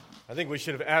I think we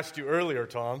should have asked you earlier,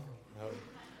 Tom.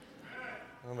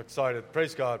 I'm excited.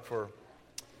 Praise God for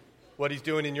what He's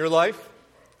doing in your life.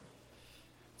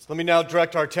 So let me now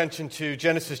direct our attention to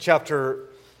Genesis chapter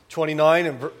 29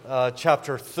 and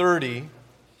chapter 30.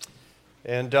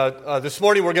 And this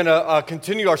morning we're going to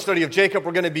continue our study of Jacob.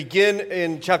 We're going to begin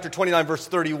in chapter 29, verse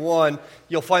 31.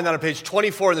 You'll find that on page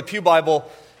 24 in the Pew Bible.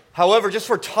 However, just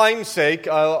for time's sake,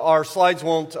 our slides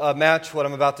won't match what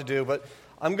I'm about to do, but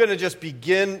I'm going to just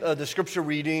begin the scripture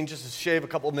reading, just to shave a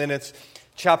couple of minutes,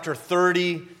 chapter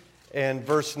 30 and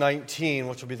verse 19,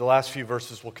 which will be the last few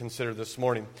verses we'll consider this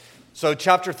morning. So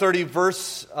chapter 30,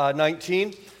 verse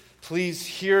 19, please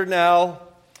hear now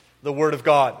the word of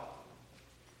God.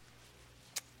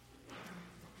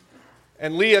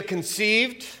 And Leah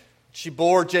conceived, she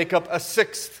bore Jacob a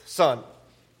sixth son.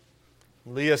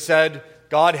 Leah said,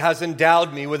 God has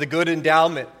endowed me with a good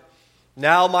endowment.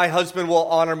 Now my husband will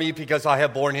honor me because I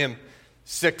have borne him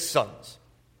 6 sons.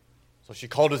 So she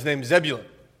called his name Zebulun.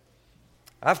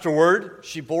 Afterward,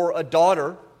 she bore a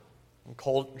daughter and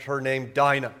called her name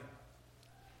Dinah.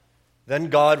 Then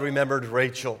God remembered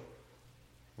Rachel.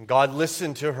 And God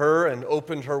listened to her and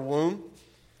opened her womb.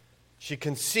 She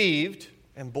conceived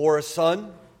and bore a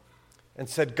son and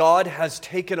said, God has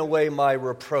taken away my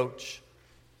reproach.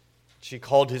 She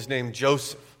called his name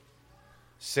Joseph,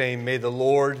 saying, may the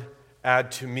Lord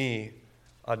add to me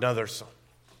another son.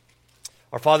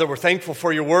 Our Father, we're thankful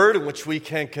for your word, in which we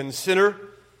can consider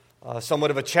somewhat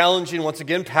of a challenging, once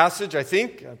again, passage, I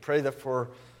think. I pray that for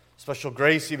special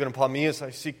grace, even upon me, as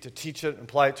I seek to teach it and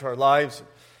apply it to our lives.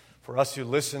 For us who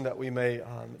listen, that we may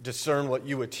discern what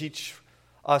you would teach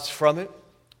us from it.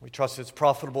 We trust it's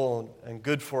profitable and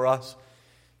good for us,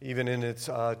 even in its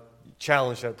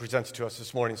challenge that it presents to us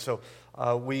this morning. So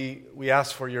we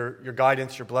ask for your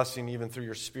guidance, your blessing, even through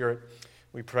your Spirit.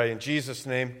 We pray in Jesus'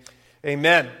 name.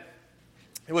 Amen.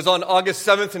 It was on August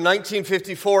 7th in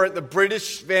 1954 at the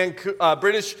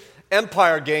British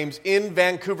Empire Games in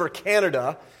Vancouver,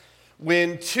 Canada,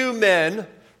 when 2 men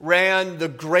ran the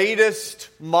greatest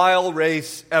mile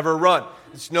race ever run.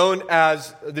 It's known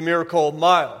as the Miracle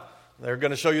Mile. They're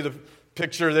going to show you the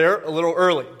picture there a little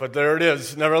early, but there it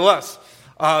is nevertheless.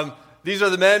 These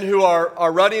are the men who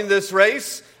are running this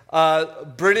race. A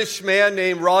British man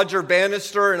named Roger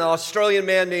Bannister and an Australian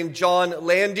man named John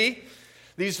Landy.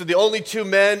 These are the only 2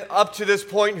 men up to this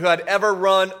point who had ever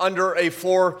run under a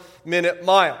 4-minute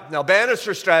mile. Now,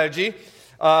 Bannister's strategy,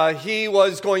 he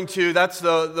was going to, that's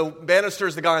the Bannister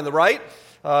is the guy on the right.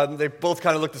 They both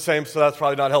kind of look the same, so that's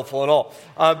probably not helpful at all.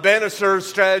 Bannister's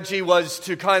strategy was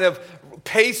to kind of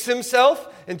pace himself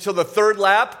until the 3rd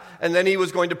lap, and then he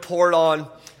was going to pour it on.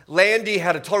 Landy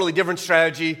had a totally different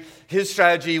strategy. His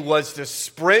strategy was to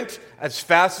sprint as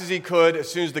fast as he could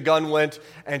as soon as the gun went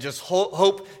and just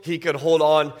hope he could hold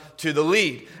on to the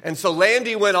lead. And so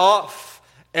Landy went off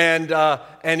and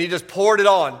he just poured it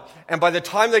on. And by the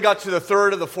time they got to the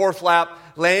 3rd or the 4th lap,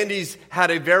 Landy's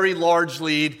had a very large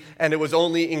lead and it was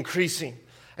only increasing.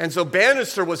 And so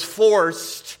Bannister was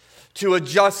forced to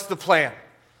adjust the plan.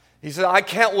 He said, I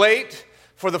can't wait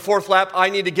for the 4th lap. I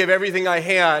need to give everything I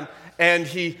can. And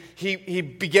he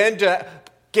began to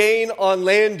gain on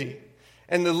Landy.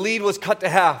 And the lead was cut to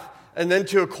half and then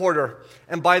to a quarter.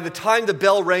 And by the time the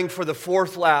bell rang for the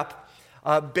 4th lap,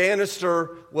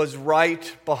 Bannister was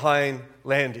right behind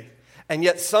Landy. And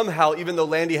yet somehow, even though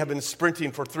Landy had been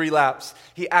sprinting for 3 laps,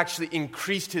 he actually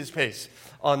increased his pace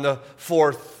on the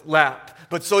 4th lap.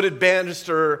 But so did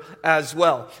Bannister as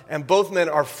well. And both men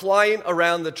are flying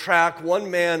around the track, one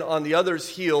man on the other's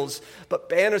heels. But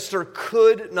Bannister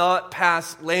could not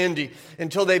pass Landy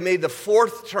until they made the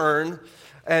 4th turn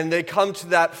and they come to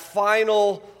that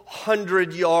final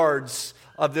 100 yards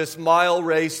of this mile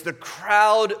race. The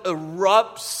crowd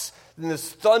erupts in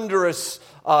this thunderous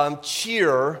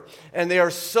cheer, and they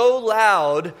are so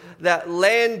loud that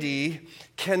Landy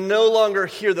can no longer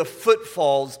hear the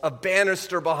footfalls of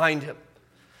Bannister behind him.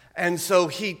 And so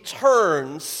he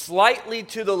turns slightly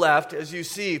to the left, as you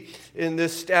see in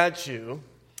this statue,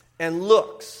 and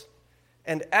looks.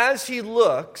 And as he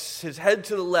looks, his head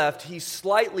to the left, he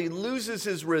slightly loses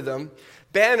his rhythm.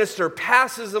 Bannister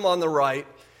passes him on the right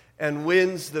and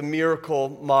wins the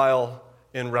Miracle Mile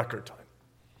in record time.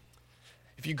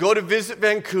 If you go to visit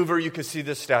Vancouver, you can see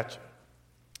this statue.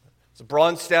 It's a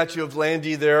bronze statue of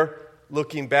Landy there,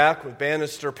 looking back with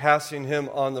Bannister passing him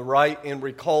on the right. In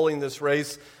recalling this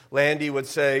race, Landy would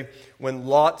say, when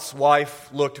Lot's wife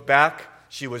looked back,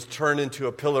 she was turned into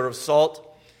a pillar of salt.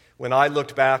 When I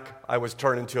looked back, I was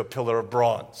turned into a pillar of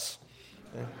bronze.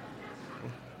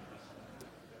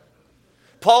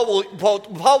 Paul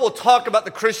will talk about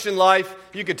the Christian life.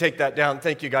 You can take that down.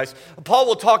 Thank you, guys. Paul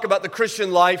will talk about the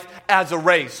Christian life as a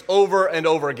race over and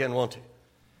over again, won't he?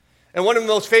 And one of the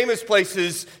most famous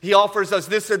places, he offers us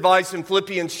this advice in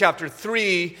Philippians chapter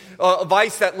 3,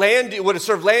 advice that would have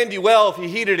served Landy well if he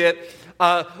heeded it.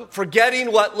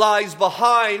 Forgetting what lies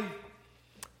behind,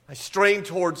 I strain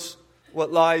towards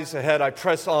what lies ahead. I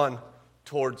press on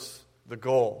towards the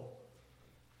goal.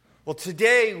 Well,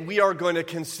 today we are going to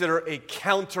consider a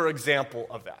counterexample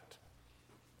of that.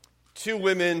 Two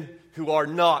women who are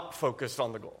not focused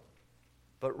on the goal,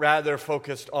 but rather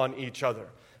focused on each other.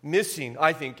 Missing,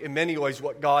 I think, in many ways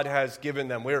what God has given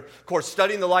them. We're, of course,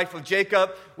 studying the life of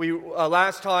Jacob.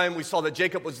 Last time we saw that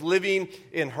Jacob was living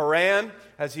in Haran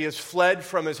as he has fled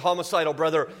from his homicidal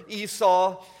brother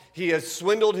Esau. He has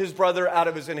swindled his brother out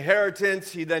of his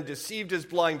inheritance. He then deceived his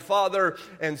blind father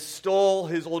and stole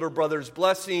his older brother's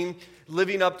blessing,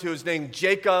 living up to his name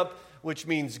Jacob, which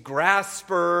means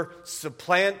grasper,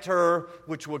 supplanter,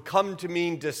 which would come to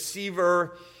mean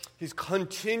deceiver. He's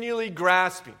continually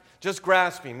grasping. Just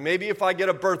grasping. Maybe if I get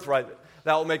a birthright,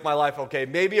 that will make my life okay.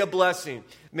 Maybe a blessing.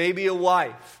 Maybe a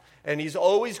wife. And he's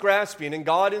always grasping. And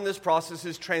God in this process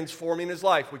is transforming his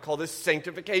life. We call this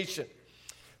sanctification.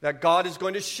 That God is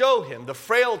going to show him the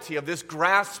frailty of this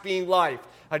grasping life.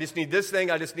 I just need this thing.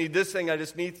 I just need this thing. I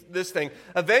just need this thing.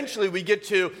 Eventually we get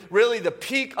to really the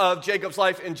peak of Jacob's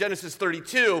life in Genesis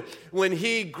 32 when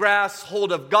he grasps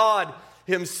hold of God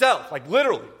himself. Like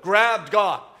literally grabbed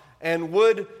God. And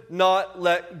would not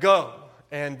let go.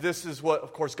 And this is what,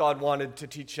 of course, God wanted to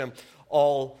teach him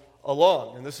all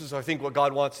along. And this is, I think, what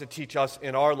God wants to teach us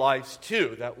in our lives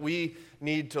too, that we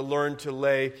need to learn to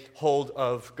lay hold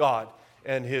of God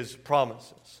and his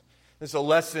promises. This is a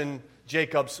lesson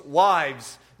Jacob's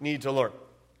wives need to learn.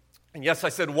 And yes, I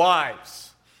said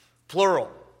wives,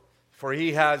 plural, for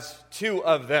he has two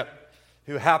of them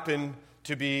who happen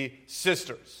to be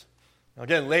sisters. Now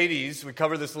again, ladies, we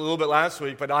covered this a little bit last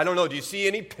week, but I don't know, do you see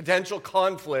any potential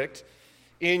conflict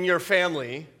in your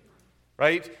family,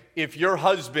 right, if your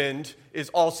husband is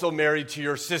also married to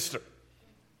your sister?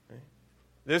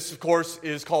 This, of course,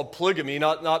 is called polygamy,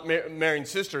 not marrying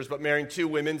sisters, but marrying two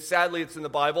women. Sadly, it's in the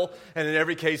Bible, and in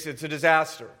every case, it's a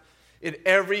disaster. In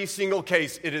every single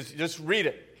case, it is, just read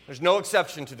it. There's no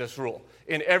exception to this rule.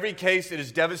 In every case, it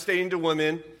is devastating to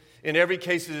women. In every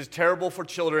case, it is terrible for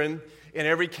children. In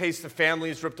every case, the family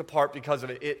is ripped apart because of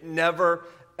it. It never,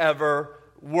 ever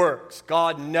works.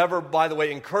 God never, by the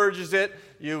way, encourages it.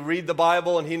 You read the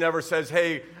Bible and he never says,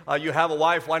 hey, you have a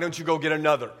wife, why don't you go get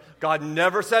another? God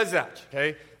never says that,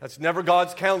 okay? That's never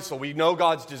God's counsel. We know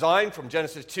God's design from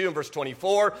Genesis 2 and verse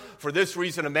 24. For this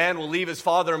reason, a man will leave his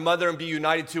father and mother and be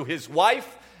united to his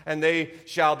wife, and they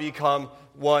shall become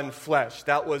one flesh.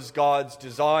 That was God's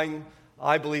design.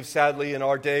 I believe, sadly, in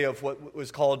our day of what was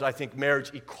called, I think,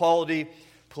 marriage equality,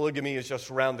 polygamy is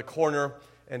just around the corner,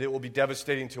 and it will be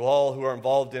devastating to all who are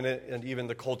involved in it and even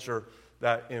the culture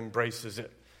that embraces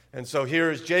it. And so here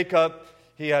is Jacob.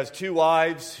 He has two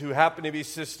wives who happen to be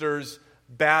sisters.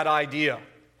 Bad idea,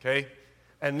 okay?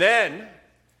 And then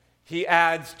he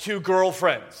adds two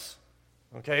girlfriends,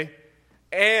 okay?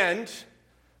 And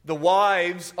the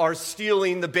wives are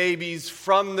stealing the babies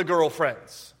from the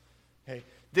girlfriends, okay?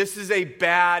 This is a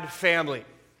bad family.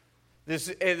 There's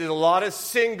a lot of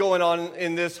sin going on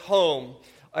in this home.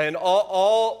 And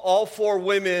all four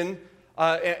women,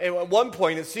 at one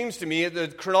point, it seems to me, the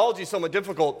chronology is somewhat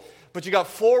difficult, but you got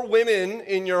four women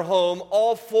in your home,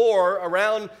 all four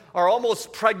around are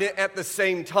almost pregnant at the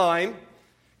same time.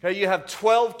 Okay, you have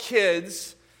 12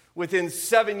 kids within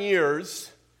 7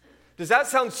 years. Does that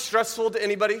sound stressful to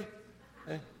anybody?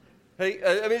 Hey,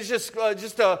 I mean, it's just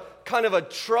a kind of a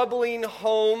troubling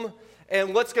home.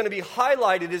 And what's going to be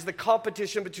highlighted is the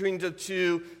competition between the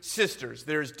two sisters.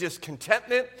 There's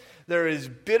discontentment. There is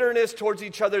bitterness towards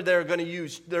each other. They're going to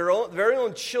use their very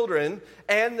own children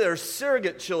and their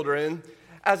surrogate children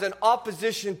as an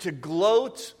opposition to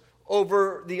gloat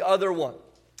over the other one.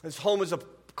 This home is a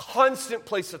constant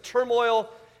place of turmoil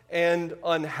and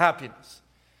unhappiness.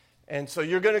 And so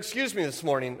you're going to excuse me this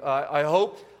morning. I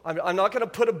hope. I'm not going to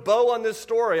put a bow on this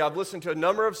story. I've listened to a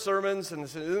number of sermons, and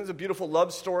this is a beautiful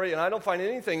love story, and I don't find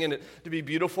anything in it to be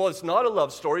beautiful. It's not a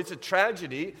love story. It's a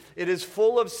tragedy. It is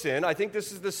full of sin. I think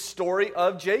this is the story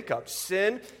of Jacob.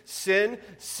 Sin, sin,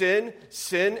 sin,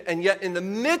 sin, and yet in the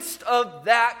midst of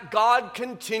that, God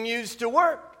continues to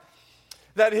work.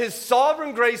 That his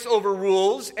sovereign grace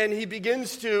overrules, and he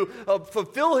begins to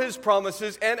fulfill his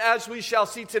promises, and as we shall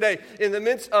see today, in the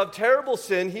midst of terrible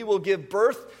sin, he will give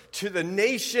birth to the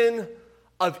nation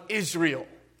of Israel,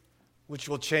 which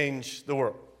will change the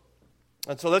world.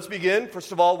 And so let's begin,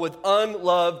 first of all, with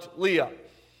unloved Leah.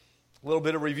 A little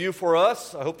bit of review for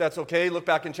us. I hope that's okay. Look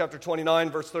back in chapter 29,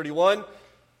 verse 31.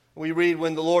 We read,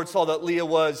 when the Lord saw that Leah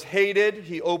was hated,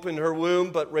 he opened her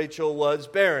womb, but Rachel was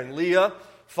barren. Leah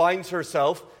finds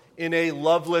herself in a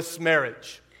loveless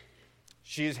marriage.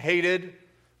 She is hated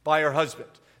by her husband.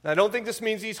 Now, I don't think this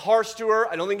means he's harsh to her.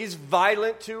 I don't think he's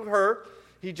violent to her.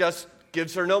 He just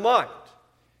gives her no mind.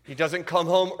 He doesn't come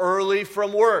home early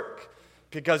from work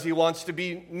because he wants to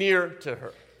be near to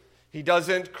her. He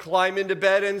doesn't climb into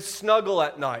bed and snuggle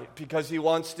at night because he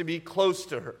wants to be close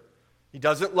to her. He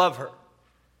doesn't love her.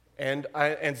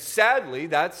 And sadly,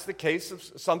 that's the case of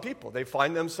some people. They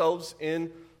find themselves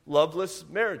in loveless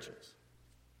marriages.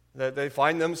 That they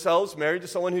find themselves married to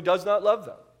someone who does not love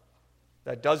them,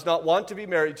 that does not want to be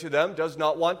married to them, does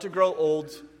not want to grow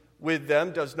old with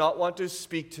them, does not want to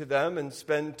speak to them and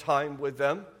spend time with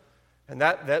them. And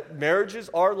that marriages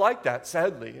are like that,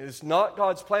 sadly. It's not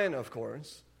God's plan, of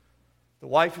course. The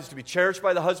wife is to be cherished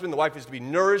by the husband. The wife is to be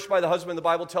nourished by the husband. The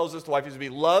Bible tells us the wife is to be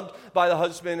loved by the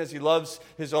husband as he loves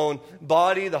his own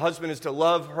body. The husband is to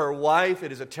love her wife.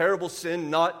 It is a terrible sin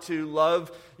not to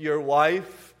love your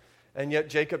wife. And yet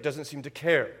Jacob doesn't seem to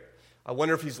care. I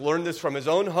wonder if he's learned this from his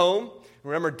own home.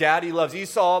 Remember, daddy loves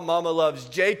Esau, mama loves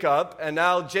Jacob, and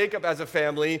now Jacob has a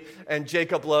family, and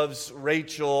Jacob loves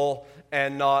Rachel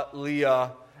and not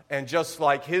Leah. And just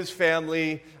like his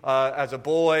family as a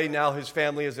boy, now his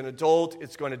family as an adult,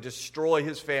 it's going to destroy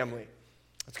his family.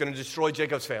 It's going to destroy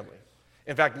Jacob's family.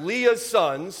 In fact, Leah's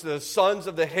sons, the sons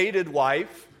of the hated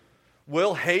wife,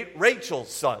 will hate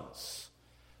Rachel's sons,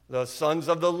 the sons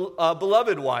of the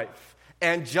beloved wife.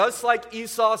 And just like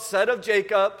Esau said of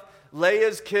Jacob,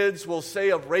 Leah's kids will say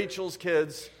of Rachel's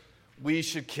kids, we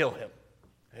should kill him.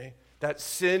 Okay? That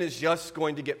sin is just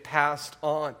going to get passed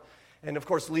on. And of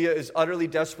course, Leah is utterly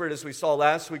desperate, as we saw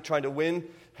last week, trying to win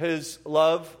his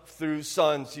love through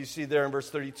sons. You see there in verse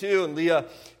 32, and Leah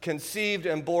conceived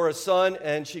and bore a son,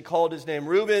 and she called his name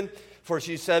Reuben, for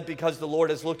she said, because the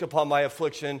Lord has looked upon my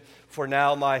affliction, for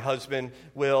now my husband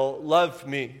will love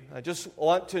me. I just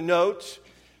want to note,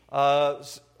 I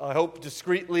hope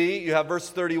discreetly, you have verse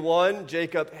 31,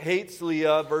 Jacob hates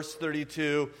Leah. Verse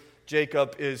 32,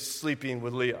 Jacob is sleeping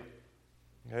with Leah.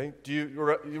 Okay? Do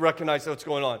you recognize what's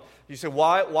going on? You say,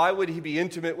 why would he be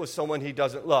intimate with someone he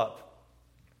doesn't love?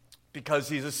 Because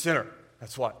he's a sinner.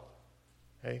 That's why.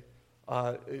 Okay?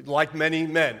 Like many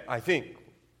men, I think,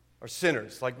 are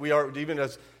sinners. Like we are, even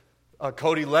as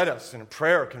Cody led us in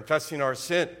prayer, confessing our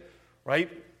sin. Right?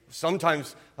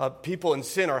 Sometimes people in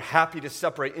sin are happy to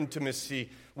separate intimacy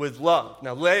with love.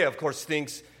 Now, Leah, of course,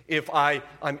 thinks if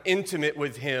I'm intimate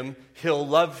with him, he'll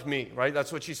love me, right?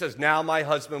 That's what she says. Now my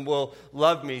husband will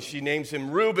love me. She names him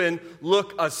Reuben,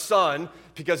 look, a son,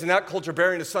 because in that culture,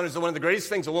 bearing a son is one of the greatest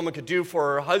things a woman could do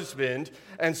for her husband.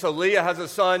 And so Leah has a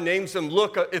son, names him,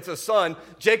 look, it's a son.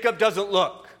 Jacob doesn't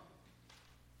look.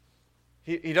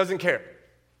 He doesn't care.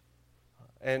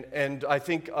 And I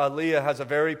think Leah has a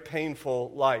very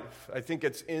painful life. I think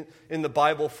it's in the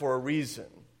Bible for a reason.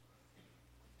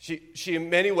 She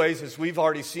in many ways, as we've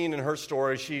already seen in her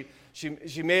story, she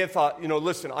may have thought,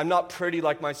 listen, I'm not pretty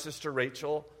like my sister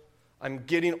Rachel. I'm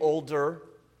getting older.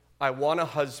 I want a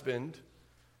husband.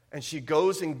 And she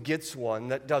goes and gets one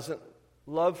that doesn't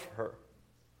love her.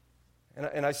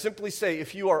 And I simply say,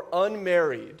 if you are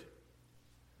unmarried,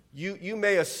 you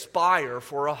may aspire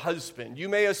for a husband. You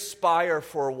may aspire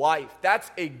for a wife. That's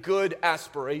a good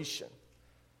aspiration.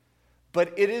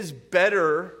 But it is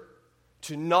better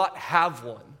to not have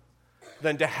one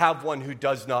than to have one who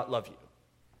does not love you.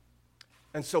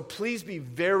 And so please be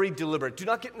very deliberate. Do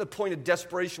not get to the point of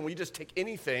desperation where you just take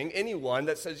anyone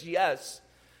that says yes,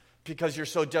 because you're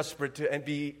so desperate to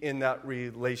be in that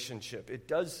relationship. It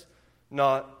does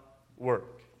not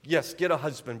work. Yes, get a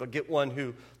husband, but get one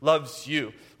who loves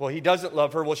you. Well, he doesn't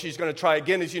love her. Well, she's going to try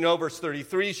again. As you know, verse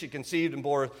 33, she conceived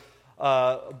again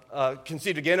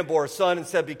and bore a son, and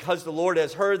said, because the Lord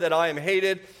has heard that I am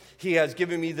hated, he has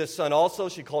given me this son also.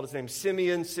 She called his name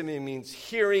Simeon. Simeon means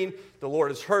hearing. The Lord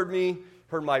has heard me,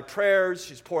 heard my prayers.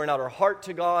 She's pouring out her heart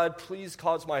to God. Please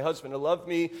cause my husband to love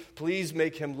me. Please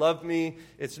make him love me.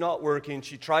 It's not working.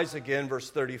 She tries again,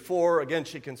 verse 34. Again,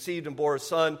 she conceived and bore a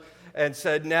son and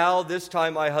said, now this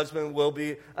time my husband will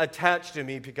be attached to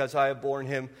me because I have borne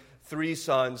him 3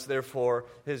 sons. Therefore,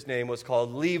 his name was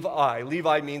called Levi.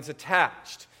 Levi means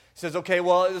attached. He says, okay,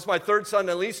 well, this is my 3rd son.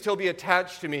 At least he'll be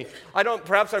attached to me.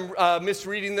 Perhaps I'm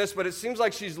misreading this, but it seems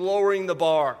like she's lowering the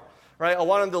bar, right? I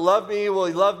want him to love me. Will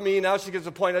he love me? Now she gets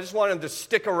to the point, I just want him to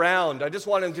stick around. I just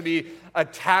want him to be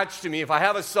attached to me. If I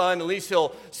have a son, at least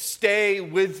he'll stay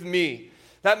with me.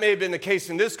 That may have been the case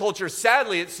in this culture.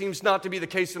 Sadly, it seems not to be the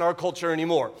case in our culture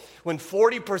anymore. When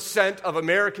 40% of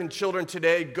American children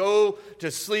today go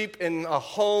to sleep in a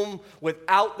home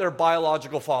without their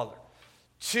biological father.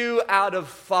 2 out of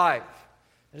 5.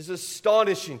 It is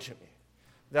astonishing to me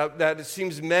that it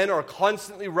seems men are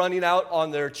constantly running out on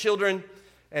their children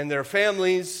and their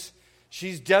families.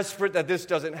 She's desperate that this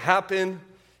doesn't happen.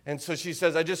 And so she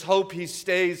says, I just hope he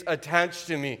stays attached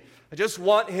to me. I just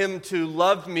want him to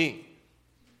love me.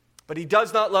 But he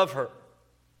does not love her.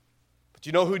 But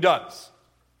you know who does?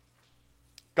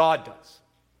 God does.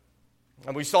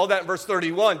 And we saw that in verse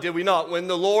 31, did we not? When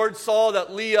the Lord saw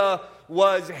that Leah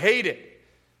was hated,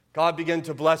 God began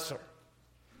to bless her.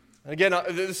 And again,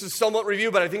 this is somewhat review,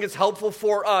 but I think it's helpful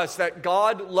for us that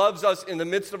God loves us in the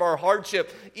midst of our hardship,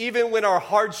 even when our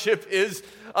hardship is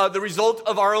the result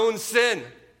of our own sin.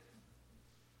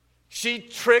 She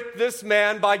tricked this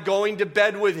man by going to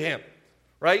bed with him.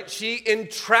 Right? She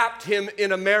entrapped him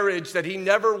in a marriage that he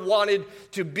never wanted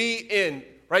to be in.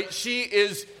 Right? She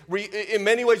is in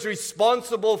many ways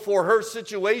responsible for her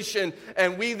situation,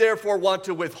 and we therefore want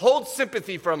to withhold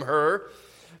sympathy from her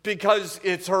because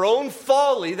it's her own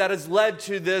folly that has led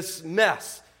to this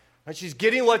mess. Right? She's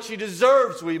getting what she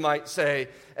deserves, we might say.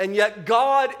 And yet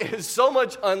God is so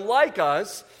much unlike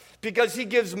us because he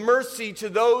gives mercy to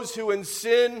those who in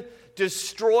sin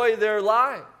destroy their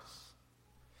lives.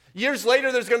 Years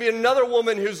later, there's going to be another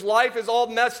woman whose life is all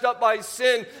messed up by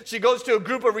sin. She goes to a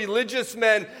group of religious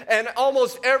men, and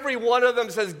almost every one of them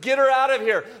says, get her out of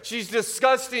here. She's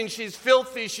disgusting, she's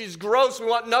filthy, she's gross. We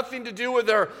want nothing to do with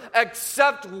her,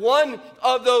 except one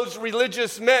of those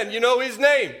religious men. You know his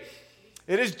name?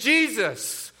 It is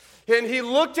Jesus. And he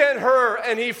looked at her,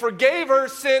 and he forgave her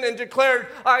sin and declared,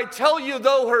 I tell you,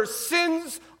 though her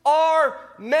sins are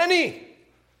many,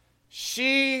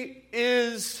 she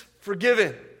is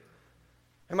forgiven.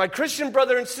 And my Christian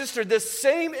brother and sister, the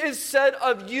same is said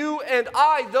of you and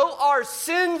I. Though our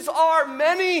sins are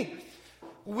many,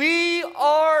 we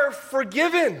are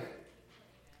forgiven.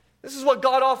 This is what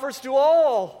God offers to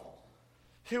all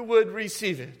who would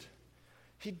receive it.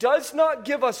 He does not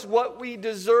give us what we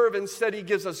deserve. Instead, he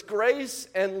gives us grace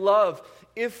and love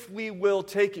if we will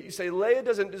take it. You say, Leah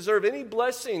doesn't deserve any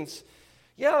blessings.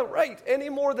 Yeah, right. Any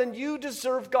more than you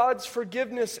deserve God's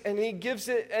forgiveness, and he gives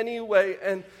it anyway.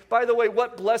 And by the way,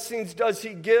 what blessings does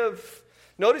he give?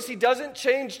 Notice he doesn't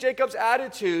change Jacob's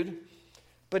attitude,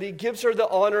 but he gives her the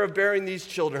honor of bearing these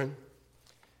children.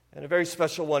 And a very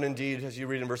special one indeed, as you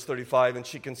read in verse 35. And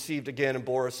she conceived again and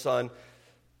bore a son,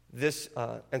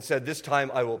 and said, this time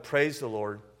I will praise the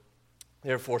Lord.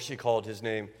 Therefore she called his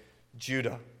name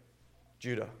Judah.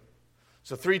 Judah.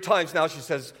 So 3 times now she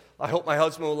says, I hope my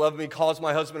husband will love me, cause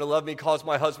my husband to love me, cause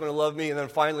my husband to love me. And then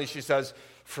finally she says,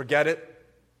 forget it.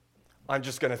 I'm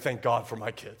just going to thank God for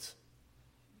my kids.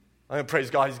 I'm going to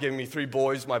praise God. He's given me 3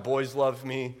 boys. My boys love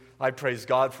me. I praise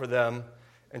God for them.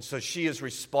 And so she is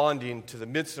responding to the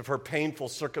midst of her painful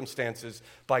circumstances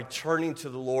by turning to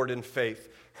the Lord in faith.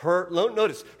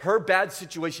 Notice, her bad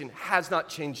situation has not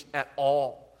changed at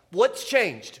all. What's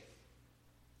changed?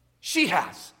 She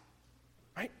has.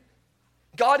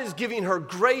 God is giving her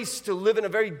grace to live in a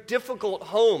very difficult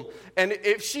home. And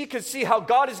if she could see how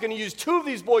God is going to use 2 of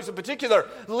these boys in particular,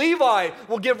 Levi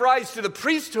will give rise to the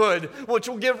priesthood, which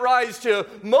will give rise to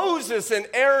Moses and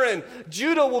Aaron.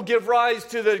 Judah will give rise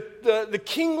to the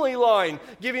kingly line,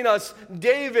 giving us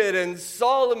David and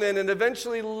Solomon and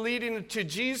eventually leading to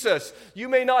Jesus. You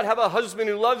may not have a husband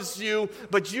who loves you,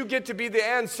 but you get to be the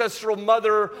ancestral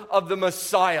mother of the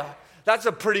Messiah. That's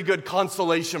a pretty good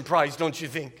consolation prize, don't you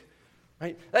think?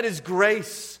 Right? That is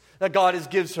grace that God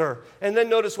gives her. And then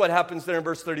notice what happens there in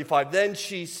verse 35. Then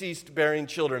she ceased bearing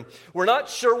children. We're not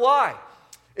sure why.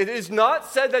 It is not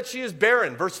said that she is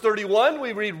barren. Verse 31,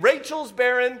 we read Rachel's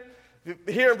barren.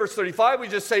 Here in verse 35, we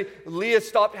just say Leah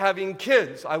stopped having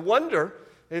kids. I wonder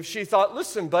if she thought,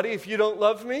 listen, buddy, if you don't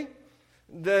love me,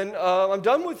 then I'm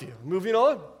done with you. Moving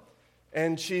on.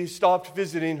 And she stopped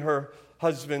visiting her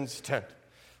husband's tent.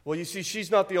 Well, you see,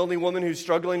 she's not the only woman who's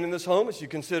struggling in this home, as you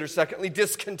consider, secondly,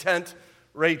 discontent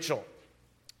Rachel.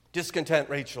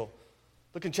 Discontent Rachel.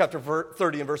 Look in chapter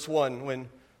 30 and verse 1. When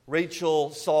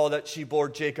Rachel saw that she bore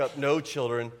Jacob no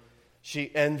children, she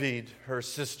envied her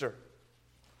sister.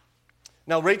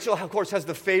 Now, Rachel, of course, has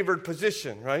the favored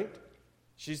position, right?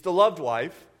 She's the loved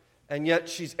wife, and yet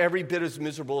she's every bit as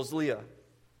miserable as Leah.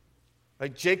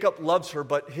 Right? Jacob loves her,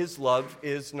 but his love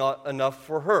is not enough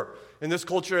for her. In this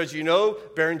culture, as you know,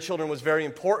 bearing children was very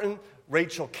important.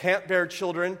 Rachel can't bear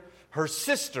children. Her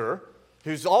sister,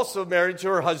 who's also married to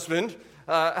her husband,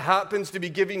 happens to be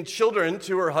giving children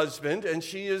to her husband, and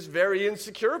she is very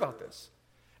insecure about this.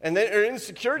 And then her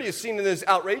insecurity is seen in this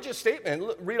outrageous statement.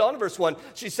 Read on to verse 1.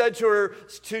 She said to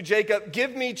Jacob,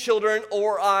 give me children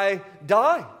or I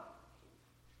die.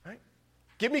 Right?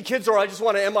 Give me kids or I just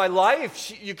want to end my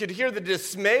life. You could hear the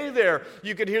dismay there.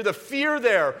 You could hear the fear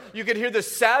there. You could hear the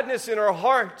sadness in her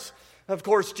heart. Of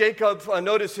course, Jacob,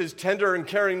 notice his tender and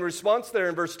caring response there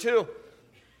in verse 2.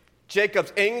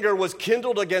 Jacob's anger was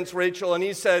kindled against Rachel, and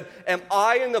he said, am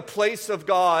I in the place of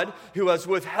God who has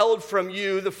withheld from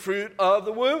you the fruit of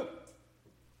the womb?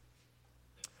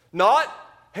 Not,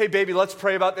 hey, baby, let's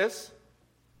pray about this.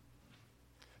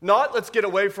 Not, let's get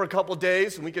away for a couple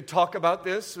days and we could talk about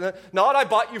this. Not, I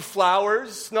bought you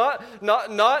flowers. Not,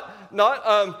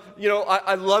 I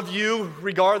love you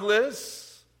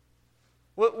regardless.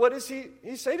 What does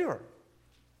he say to her?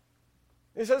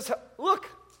 He says,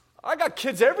 look, I got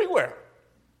kids everywhere.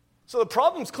 So the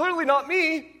problem's clearly not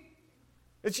me.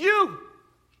 It's you.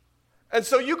 And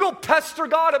so you go pester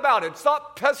God about it.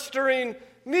 Stop pestering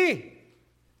me.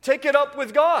 Take it up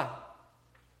with God.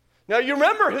 Now you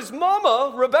remember his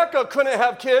mama, Rebecca, couldn't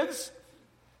have kids.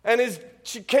 And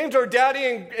she came to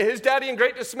his daddy in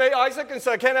great dismay, Isaac, and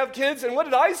said, I can't have kids. And what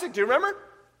did Isaac do? Remember?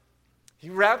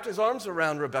 He wrapped his arms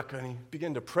around Rebecca and he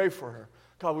began to pray for her.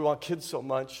 God, we want kids so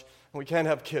much. And we can't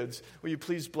have kids. Will you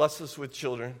please bless us with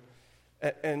children?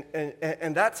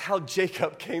 And that's how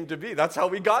Jacob came to be. That's how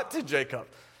we got to Jacob.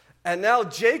 And now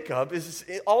Jacob is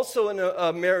also in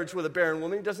a marriage with a barren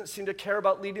woman. He doesn't seem to care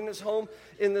about leading his home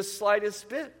in the slightest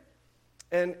bit.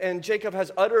 And Jacob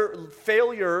has utter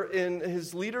failure in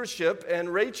his leadership, and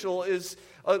Rachel is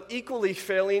equally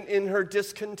failing in her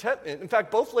discontentment. In fact,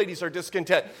 both ladies are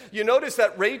discontent. You notice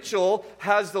that Rachel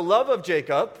has the love of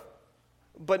Jacob,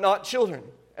 but not children,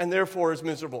 and therefore is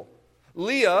miserable.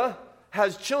 Leah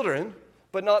has children,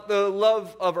 but not the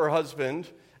love of her husband,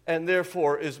 and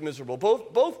therefore is miserable.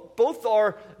 Both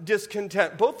are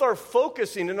discontent. Both are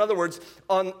focusing, in other words,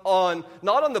 on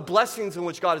not on the blessings in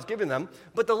which God has given them,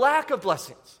 but the lack of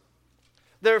blessings.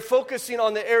 They're focusing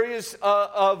on the areas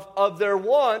of their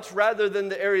want rather than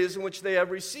the areas in which they have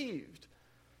received.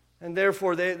 And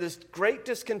therefore, this great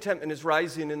discontentment is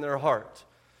rising in their heart.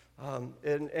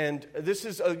 And this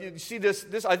is, you see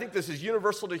this, I think this is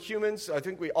universal to humans. I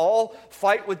think we all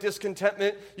fight with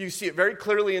discontentment. You see it very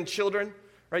clearly in children,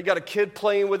 right? You got a kid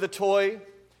playing with a toy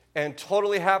and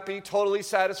totally happy, totally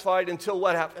satisfied until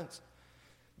what happens?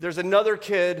 There's another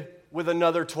kid with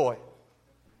another toy.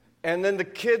 And then the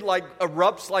kid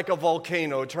erupts like a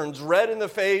volcano. It turns red in the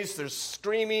face. There's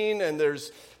screaming and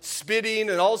there's spitting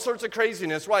and all sorts of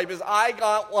craziness. Why? Because I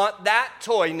want that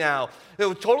toy now. It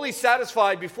was totally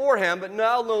satisfied beforehand, but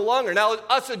now no longer. Now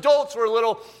us adults,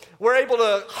 we're able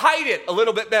to hide it a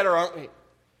little bit better, aren't we?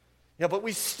 Yeah, but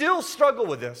we still struggle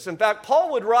with this. In fact,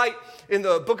 Paul would write in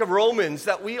the book of Romans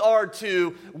that we are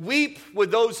to weep with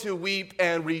those who weep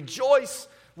and rejoice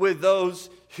with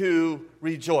those who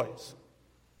rejoice.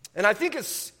 And I think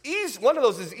one of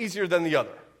those is easier than the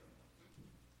other.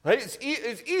 Right?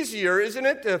 It's easier, isn't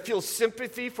it, to feel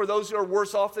sympathy for those who are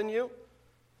worse off than you?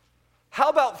 How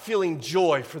about feeling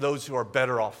joy for those who are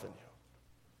better off than you?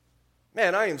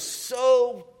 Man, I am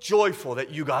so joyful that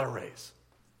you got a raise.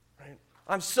 Right?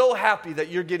 I'm so happy that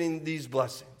you're getting these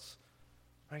blessings.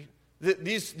 Right?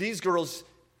 These girls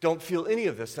don't feel any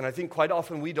of this, and I think quite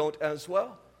often we don't as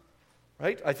well.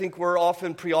 Right? I think we're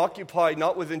often preoccupied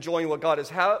not with enjoying what God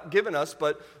has given us,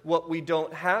 but what we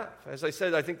don't have. As I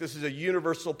said, I think this is a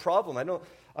universal problem.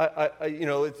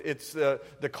 It's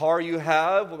the car you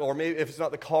have, or maybe if it's not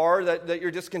the car that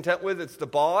you're discontent with, it's the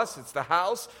boss, it's the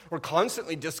house. We're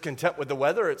constantly discontent with the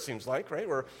weather, it seems like, right?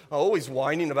 We're always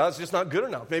whining about it's just not good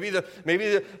enough. Maybe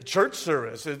the church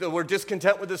service, we're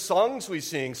discontent with the songs we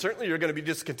sing. Certainly you're going to be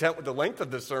discontent with the length of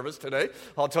this service today.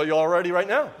 I'll tell you already right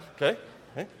now, okay?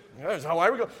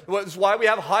 That's why we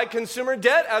have high consumer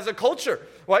debt as a culture,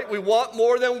 right? We want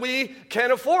more than we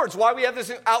can afford. It's why we have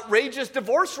this outrageous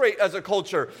divorce rate as a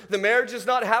culture. The marriage is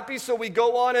not happy, so we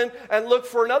go on and look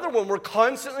for another one. We're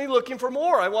constantly looking for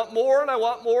more. I want more, and I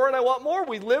want more, and I want more.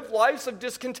 We live lives of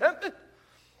discontentment.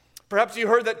 Perhaps you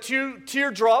heard that 2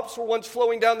 teardrops were once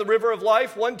flowing down the river of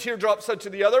life. One teardrop said to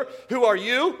the other, "Who are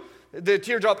you?" The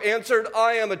teardrop answered,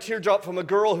 "I am a teardrop from a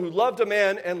girl who loved a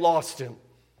man and lost him."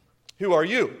 "Who are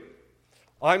you?"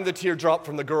 "I'm the teardrop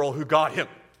from the girl who got him,"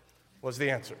 was the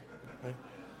answer. Right?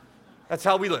 That's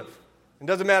how we live. It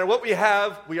doesn't matter what we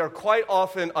have, we are quite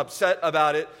often upset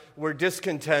about it. We're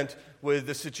discontent with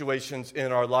the situations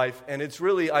in our life. And it's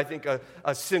really, I think,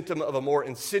 a symptom of a more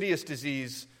insidious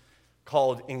disease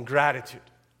called ingratitude.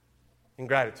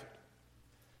 Ingratitude.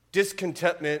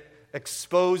 Discontentment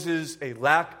exposes a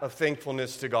lack of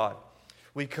thankfulness to God.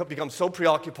 We become so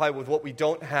preoccupied with what we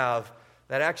don't have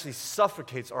that actually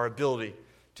suffocates our ability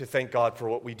to thank God for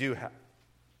what we do have.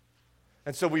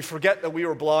 And so we forget that we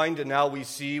were blind and now we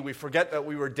see. We forget that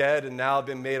we were dead and now have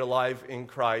been made alive in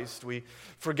Christ. We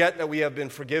forget that we have been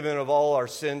forgiven of all our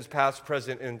sins, past,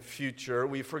 present, and future.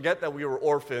 We forget that we were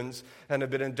orphans and have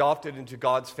been adopted into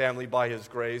God's family by His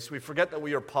grace. We forget that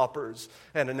we are paupers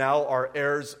and now are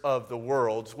heirs of the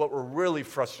world. What we're really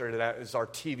frustrated at is our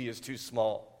TV is too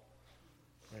small.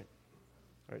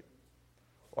 Right?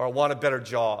 Or I want a better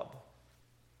job.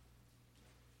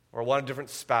 Or I want a different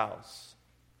spouse.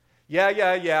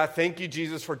 Yeah, thank you,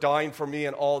 Jesus, for dying for me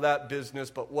and all that business,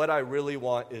 but what I really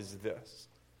want is this.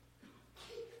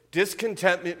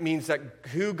 Discontentment means that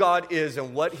who God is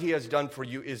and what He has done for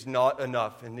you is not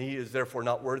enough, and He is therefore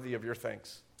not worthy of your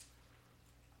thanks.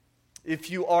 If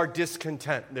you are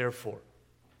discontent, therefore,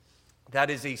 that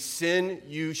is a sin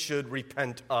you should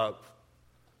repent of.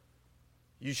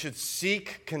 You should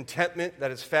seek contentment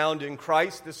that is found in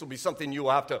Christ. This will be something you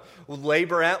will have to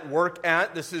labor at, work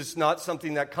at. This is not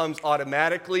something that comes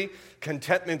automatically.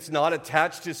 Contentment's not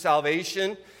attached to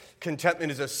salvation.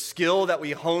 Contentment is a skill that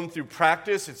we hone through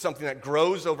practice. It's something that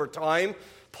grows over time.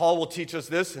 Paul will teach us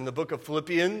this in the book of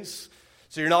Philippians.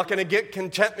 So you're not going to get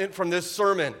contentment from this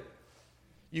sermon.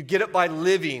 You get it by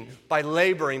living, by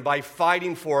laboring, by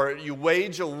fighting for it. You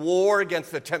wage a war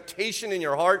against the temptation in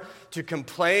your heart to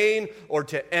complain or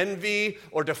to envy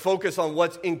or to focus on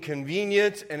what's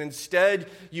inconvenient, and instead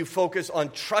you focus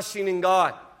on trusting in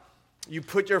God. You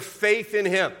put your faith in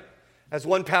Him. As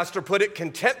one pastor put it,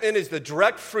 contentment is the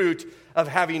direct fruit of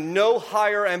having no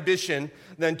higher ambition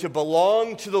than to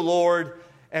belong to the Lord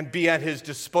and be at His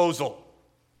disposal.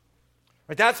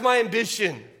 Right, that's my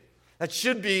ambition. That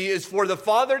should be is for the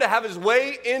Father to have His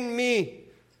way in me,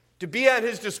 to be at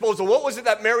His disposal. What was it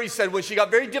that Mary said when she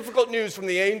got very difficult news from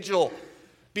the angel?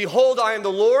 Behold, I am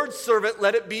the Lord's servant.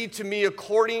 Let it be to me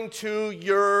according to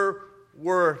your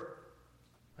word.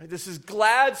 Right? This is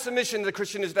glad submission the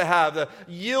Christian is to have, the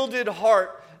yielded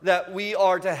heart that we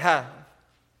are to have.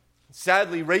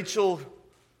 Sadly, Rachel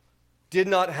did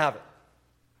not have it.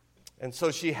 And so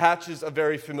she hatches a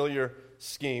very familiar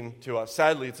scheme to us.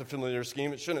 Sadly, it's a familiar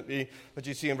scheme. It shouldn't be. But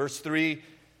you see in verse 3,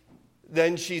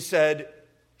 then she said,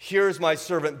 here's my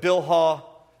servant Bilhah,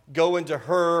 go into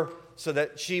her so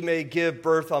that she may give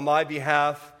birth on my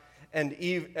behalf, and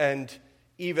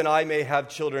even I may have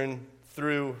children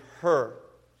through her.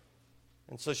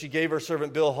 And so she gave her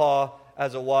servant Bilhah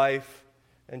as a wife,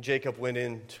 and Jacob went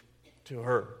in to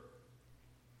her.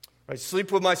 Right,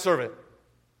 sleep with my servant.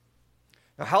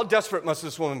 Now, how desperate must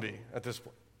this woman be at this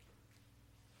point?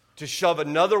 To shove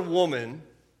another woman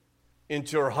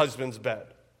into her husband's bed.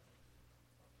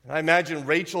 And I imagine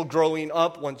Rachel growing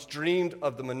up once dreamed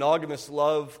of the monogamous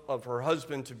love of her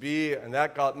husband to be, and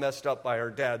that got messed up by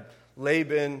her dad,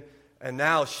 Laban, and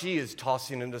now she is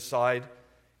tossing it aside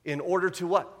in order to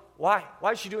what? Why?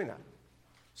 Why is she doing that?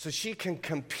 So she can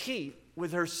compete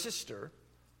with her sister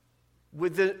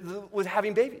with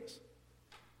having babies.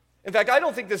 In fact, I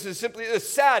don't think this is simply, it's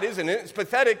sad, isn't it? It's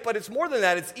pathetic, but it's more than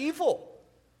that, it's evil.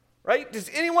 Right? Does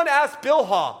anyone ask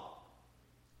Bilhah?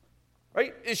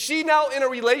 Right? Is she now in a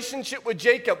relationship with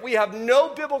Jacob? We have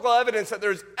no biblical evidence that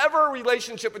there's ever a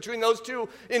relationship between those two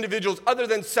individuals other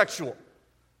than sexual.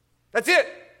 That's it.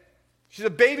 She's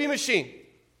a baby machine.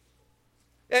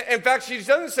 In fact, she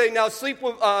doesn't say, now sleep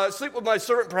with my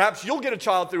servant, perhaps you'll get a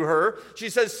child through her. She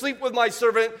says, sleep with my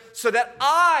servant so that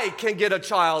I can get a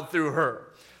child through her.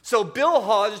 So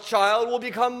Bilhah's child will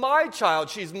become my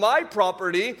child. She's my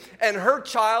property, and her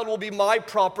child will be my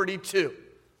property too.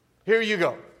 Here you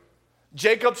go.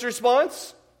 Jacob's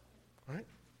response?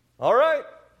 All right.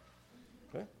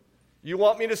 Okay. You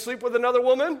want me to sleep with another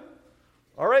woman?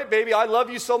 All right, baby, I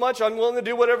love you so much, I'm willing to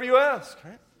do whatever you ask.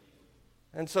 Right?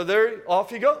 And so there,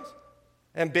 off he goes.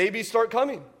 And babies start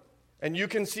coming. And you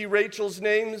can see Rachel's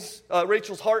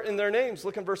heart in their names.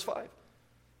 Look in verse 5.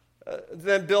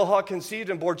 Then Bilhah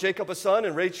conceived and bore Jacob a son,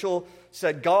 and Rachel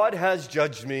said, God has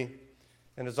judged me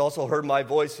and has also heard my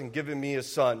voice and given me a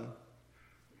son.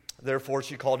 Therefore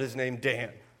she called his name Dan.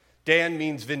 Dan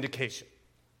means vindication.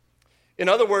 In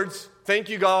other words, thank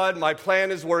you, God, my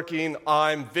plan is working,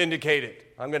 I'm vindicated.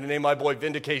 I'm going to name my boy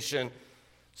Vindication.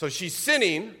 So she's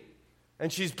sinning,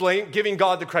 and she's giving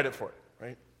God the credit for it,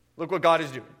 right? Look what God is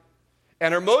doing.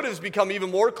 And her motives become even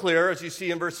more clear, as you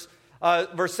see in verse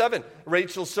 7,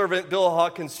 Rachel's servant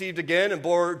Bilhah conceived again and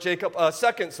bore Jacob a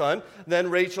second son. Then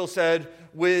Rachel said,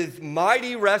 with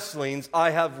mighty wrestlings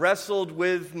I have wrestled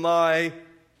with my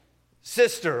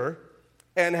sister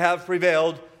and have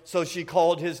prevailed. So she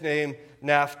called his name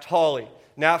Naphtali.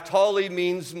 Naphtali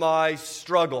means my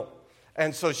struggle.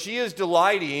 And so she is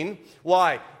delighting.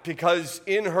 Why? Because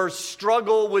in her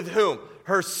struggle with whom?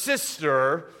 Her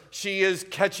sister, she is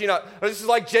catching up. This is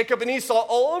like Jacob and Esau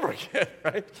all over again,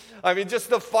 right? I mean,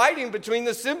 just the fighting between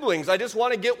the siblings. I just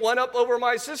want to get one up over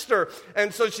my sister.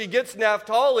 And so she gets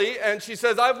Naphtali and she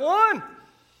says, I've won.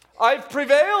 I've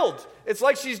prevailed. It's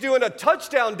like she's doing a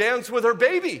touchdown dance with her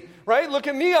baby, right? Look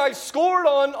at me, I scored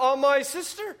on my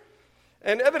sister.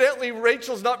 And evidently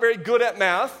Rachel's not very good at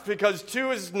math because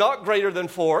 2 is not greater than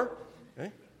 4.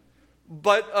 Okay?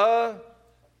 But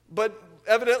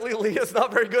evidently Leah's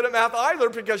not very good at math either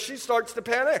because she starts to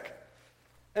panic.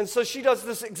 And so she does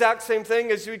this exact same thing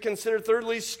as we consider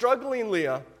thirdly, struggling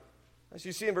Leah, as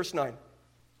you see in verse 9.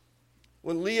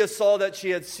 When Leah saw that she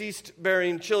had ceased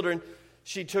bearing children,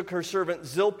 she took her servant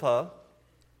Zilpah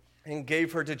and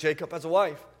gave her to Jacob as a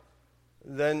wife.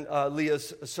 Then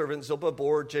Leah's servant Zilpah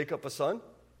bore Jacob a son.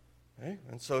 Okay?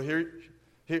 And so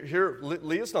here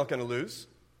Leah's not going to lose.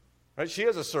 Right? She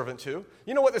has a servant too.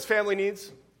 You know what this family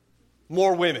needs?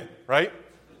 More women, right?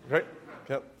 Right?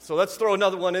 Yep. So let's throw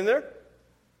another one in there.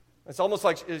 It's almost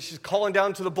like she's calling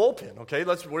down to the bullpen, okay?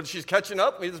 She's catching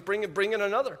up. Let's bring in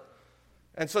another.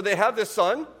 And so they have this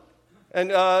son. And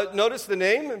notice the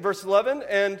name in verse 11.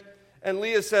 And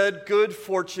Leah said, good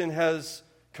fortune has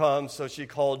come. So she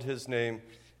called his name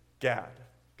Gad.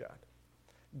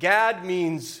 Gad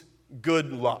means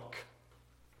good luck.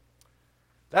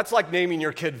 That's like naming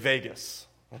your kid Vegas,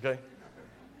 okay?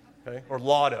 Or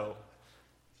Lotto.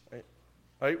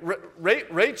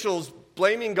 Right? Rachel's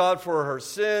blaming God for her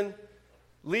sin.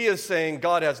 Leah's saying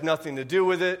God has nothing to do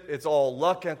with it. It's all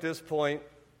luck at this point.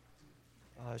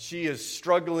 She is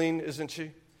struggling, isn't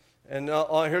she? And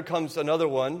here comes another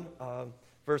one.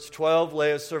 Verse 12,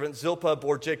 Leah's servant Zilpah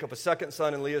bore Jacob a second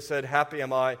son, and Leah said, happy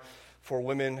am I, for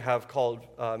women have called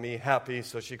me happy.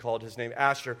 So she called his name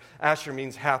Asher. Asher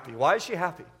means happy. Why is she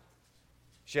happy?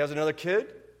 She has another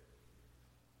kid?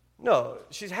 No,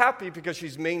 she's happy because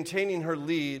she's maintaining her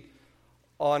lead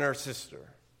on her sister.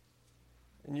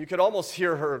 And you could almost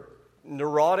hear her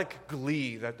neurotic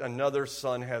glee that another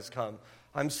son has come.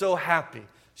 I'm so happy,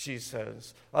 she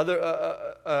says,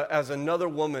 as another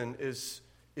woman is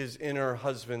in her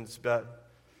husband's bed.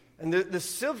 And the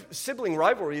sibling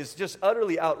rivalry is just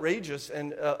utterly outrageous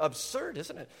and absurd,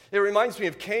 isn't it? It reminds me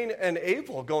of Cain and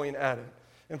Abel going at it.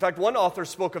 In fact, one author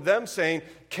spoke of them saying,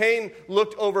 Cain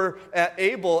looked over at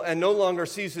Abel and no longer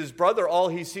sees his brother. All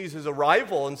he sees is a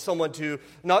rival and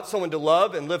not someone to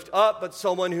love and lift up, but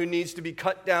someone who needs to be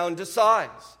cut down to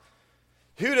size.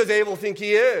 Who does Abel think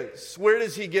he is? Where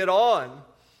does he get on?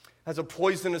 As a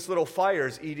poisonous little fire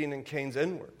is eating in Cain's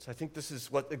inwards. I think this is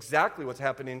exactly what's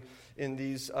happening in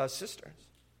these cisterns.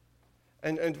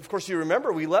 And of course, you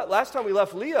remember, last time we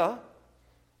left Leah,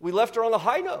 we left her on a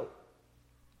high note.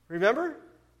 Remember?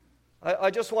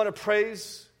 I just want to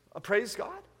praise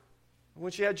God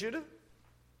when she had Judah.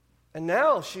 And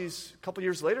now a couple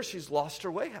years later, she's lost her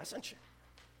way, hasn't she?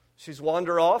 She's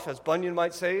wandered off, as Bunyan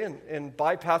might say, in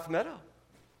bypath meadow.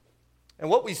 And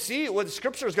what we see, what the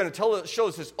Scripture is going to show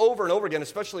us this over and over again,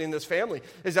 especially in this family,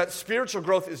 is that spiritual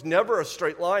growth is never a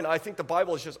straight line. I think the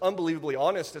Bible is just unbelievably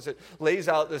honest as it lays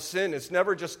out the sin. It's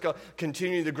never just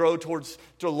continuing to grow towards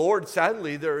the Lord.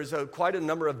 Sadly, there is quite a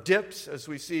number of dips as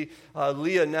we see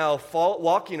Leah now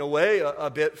walking away a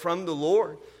bit from the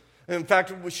Lord. In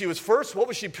fact, what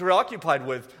was she preoccupied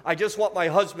with? I just want my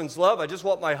husband's love. I just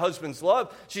want my husband's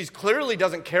love. She clearly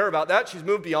doesn't care about that. She's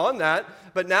moved beyond that.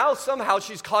 But now somehow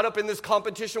she's caught up in this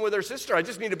competition with her sister. I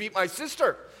just need to beat my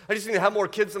sister. I just need to have more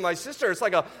kids than my sister. It's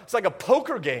like a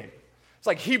poker game. It's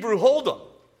like Hebrew Hold'em.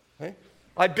 Okay?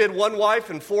 I bid one wife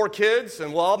and 4 kids,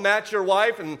 and I'll match your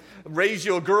wife and raise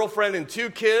you a girlfriend and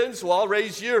 2 kids. I'll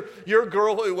raise your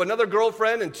another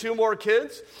girlfriend and 2 more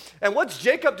kids. And what's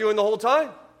Jacob doing the whole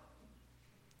time?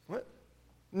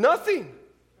 Nothing.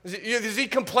 Is he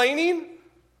complaining?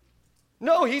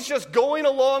 No, he's just going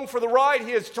along for the ride.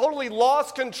 He has totally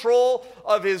lost control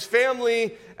of his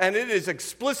family, and it is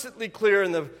explicitly clear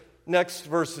in the next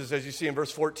verses, as you see in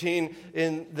verse 14.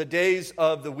 In the days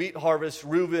of the wheat harvest,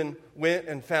 Reuben went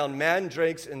and found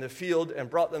mandrakes in the field and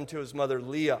brought them to his mother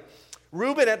Leah.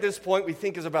 Reuben at this point we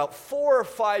think is about 4 or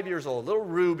 5 years old. Little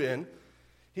Reuben,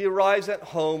 he arrives at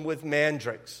home with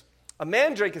mandrakes. A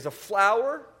mandrake is a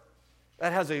flower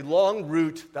that has a long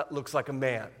root that looks like a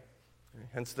man,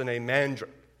 hence the name mandrake.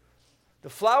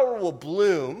 The flower will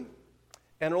bloom,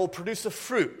 and it will produce a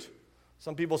fruit.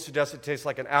 Some people suggest it tastes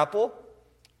like an apple,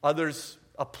 others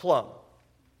a plum.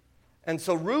 And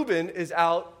so Reuben is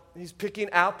out, he's picking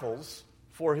apples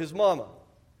for his mama,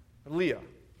 Leah.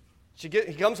 He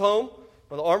comes home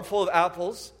with an armful of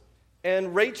apples,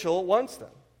 and Rachel wants them.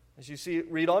 As you see,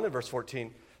 read on in verse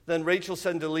 14. Then Rachel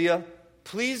said to Leah,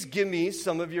 please give me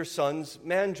some of your son's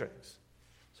mandrakes.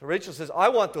 So Rachel says, I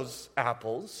want those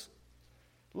apples.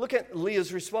 Look at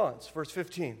Leah's response, verse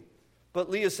 15. But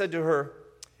Leah said to her,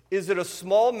 is it a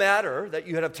small matter that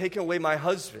you have taken away my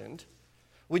husband?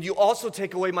 Would you also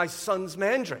take away my son's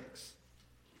mandrakes?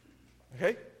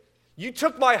 Okay? You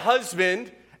took my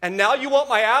husband, and now you want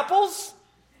my apples?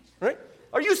 Right?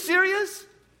 Are you serious?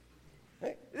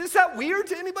 Right? Is that weird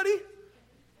to anybody?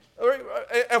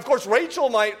 Of course, Rachel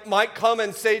might come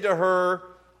and say to her,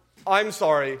 I'm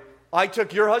sorry, I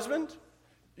took your husband?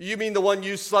 You mean the one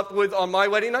you slept with on my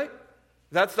wedding night?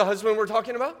 That's the husband we're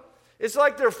talking about? It's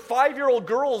like they're 5-year-old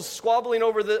girls squabbling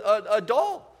over a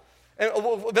doll. And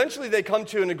eventually they come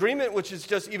to an agreement, which is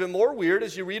just even more weird.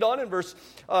 As you read on in verse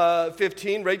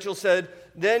 15, Rachel said,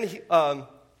 then he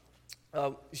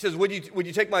says, would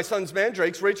you take my son's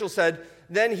mandrakes? Rachel said,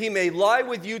 then he may lie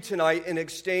with you tonight in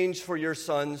exchange for your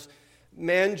son's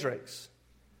mandrakes.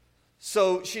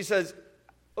 So she says,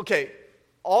 okay,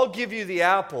 I'll give you the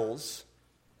apples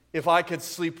if I could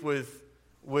sleep with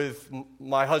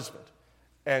my husband.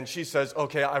 And she says,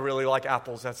 okay, I really like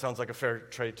apples. That sounds like a fair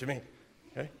trade to me.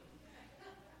 Okay?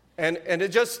 And it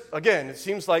just, again, it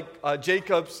seems like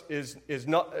Jacob's is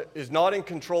not in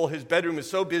control. His bedroom is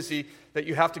so busy that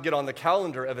you have to get on the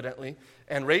calendar, evidently.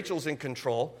 And Rachel's in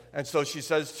control. And so she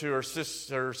says to her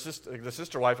sister, the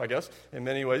sister wife, I guess, in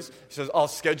many ways, she says, I'll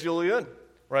schedule you in,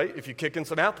 right? If you kick in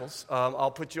some apples,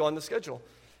 I'll put you on the schedule.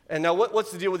 And now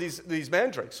what's the deal with these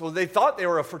mandrakes? Well, they thought they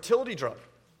were a fertility drug.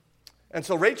 And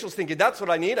so Rachel's thinking, that's what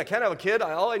I need. I can't have a kid.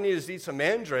 All I need is to eat some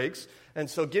mandrakes. And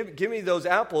so give me those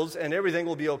apples, and everything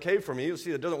will be okay for me. You'll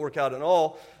see it doesn't work out at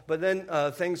all. But then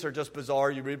things are just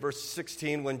bizarre. You read verse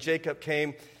 16. When Jacob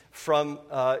came from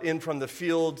the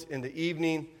field in the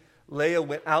evening, Leah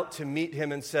went out to meet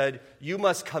him and said, you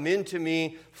must come in to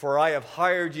me, for I have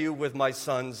hired you with my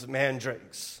son's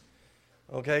mandrakes.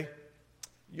 Okay?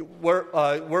 You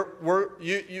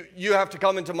have to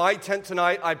come into my tent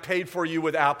tonight. I paid for you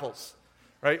with apples.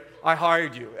 Right? I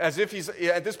hired you. As if he's,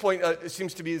 at this point, it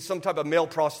seems to be some type of male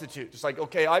prostitute. It's like,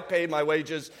 okay, I paid my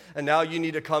wages, and now you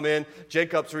need to come in.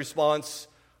 Jacob's response,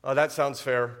 that sounds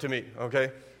fair to me,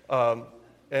 okay?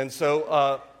 And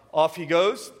so off he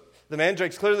goes. The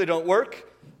mandrakes clearly don't work.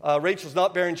 Rachel's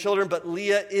not bearing children, but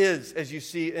Leah is, as you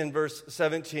see in verse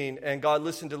 17. And God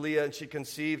listened to Leah, and she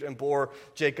conceived and bore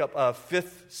Jacob a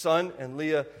 5th son. And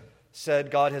Leah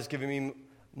said, God has given me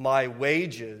my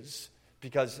wages,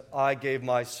 because I gave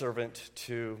my servant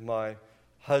to my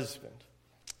husband.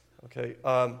 Okay.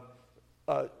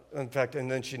 In fact,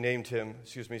 and then she named him,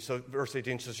 so verse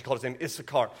 18 says she called his name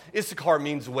Issachar. Issachar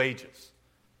means wages.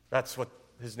 That's what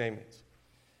his name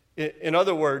means. In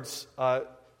other words,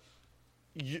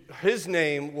 his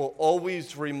name will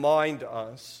always remind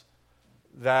us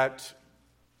that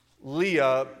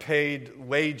Leah paid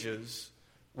wages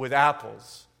with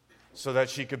apples so that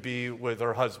she could be with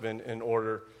her husband in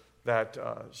order that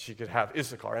she could have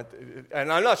Issachar.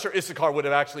 And I'm not sure Issachar would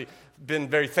have actually been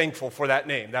very thankful for that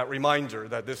name, that reminder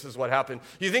that this is what happened.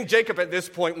 You think Jacob at this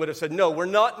point would have said, no, we're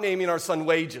not naming our son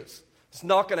wages. It's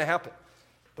not going to happen.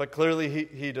 But clearly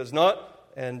he does not,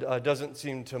 and doesn't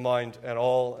seem to mind at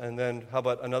all. And then how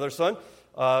about another son?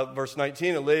 Verse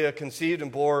 19, and Leah conceived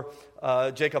and bore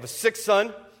Jacob a 6th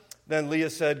son. Then Leah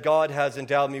said, God has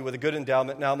endowed me with a good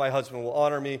endowment. Now my husband will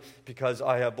honor me because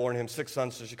I have borne him 6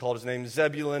 sons. So she called his name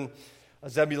Zebulun.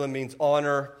 Zebulun means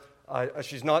honor.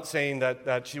 She's not saying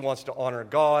that she wants to honor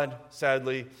God,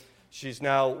 sadly. She's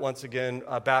now, once again,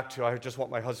 back to, I just want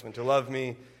my husband to love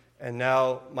me. And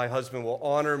now my husband will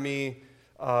honor me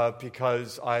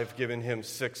because I've given him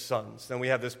 6 sons. Then we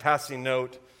have this passing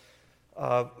note,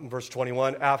 verse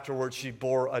 21. Afterwards she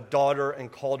bore a daughter and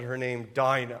called her name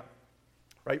Dinah.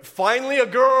 Right? Finally a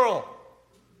girl.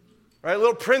 Right? A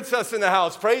little princess in the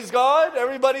house. Praise God.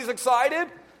 Everybody's excited.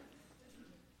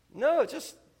 No, it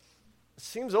just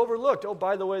seems overlooked. Oh,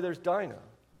 by the way, there's Dinah.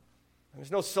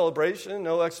 There's no celebration,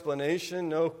 no explanation,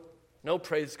 no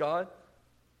praise God.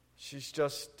 She's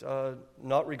just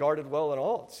not regarded well at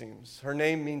all, it seems. Her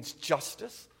name means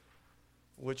justice,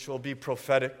 which will be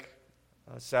prophetic,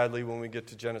 sadly, when we get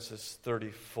to Genesis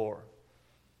 34.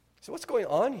 So what's going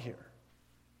on here?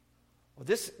 Well,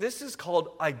 this is called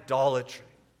idolatry.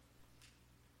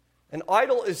 An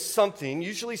idol is something,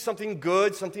 usually something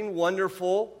good, something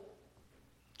wonderful,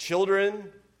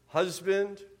 children,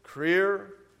 husband,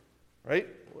 career, right?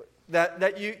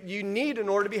 That you need in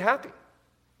order to be happy.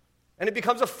 And it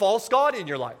becomes a false god in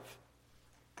your life.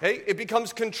 Okay? It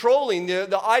becomes controlling.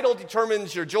 The idol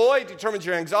determines your joy, determines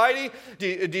your anxiety,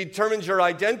 determines your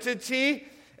identity.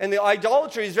 And the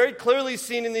idolatry is very clearly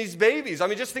seen in these babies. I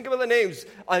mean, just think about the names.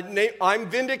 I'm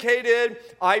vindicated,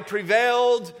 I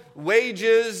prevailed,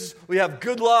 wages, we have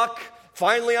good luck,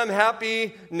 finally I'm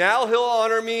happy, now he'll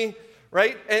honor me,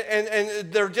 right?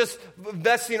 And they're just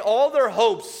vesting all their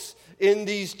hopes in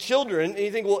these children. And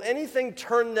you think, will anything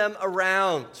turn them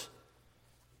around?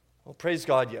 Well, praise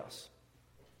God, yes.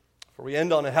 For we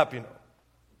end on a happy note.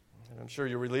 And I'm sure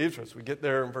you're relieved as we get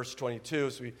there in verse 22,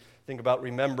 as we think about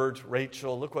remembered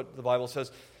Rachel. Look what the Bible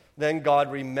says. Then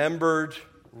God remembered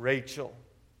Rachel.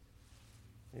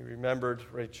 He remembered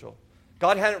Rachel.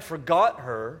 God hadn't forgot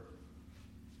her.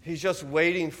 He's just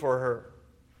waiting for her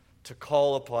to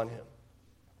call upon him.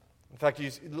 In fact,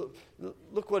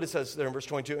 look what it says there in verse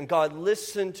 22. And God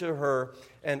listened to her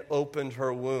and opened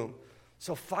her womb.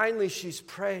 So finally she's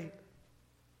prayed.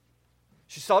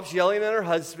 She stops yelling at her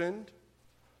husband,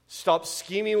 stops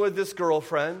scheming with this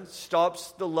girlfriend,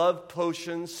 stops the love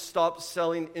potions, stops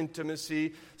selling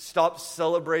intimacy, stops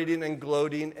celebrating and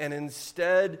gloating, and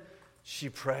instead she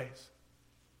prays.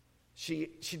 She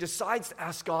decides to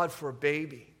ask God for a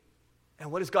baby. And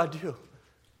what does God do?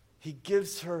 He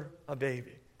gives her a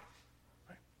baby.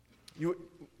 You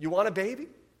want a baby?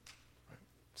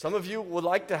 Some of you would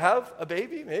like to have a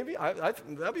baby, maybe.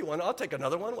 That'd be one. I'll take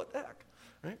another one. What the heck?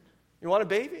 Right? You want a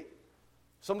baby?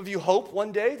 Some of you hope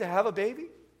one day to have a baby.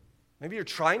 Maybe you're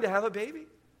trying to have a baby.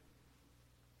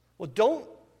 Well,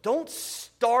 don't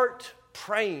start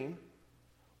praying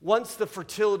once the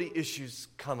fertility issues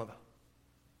come about.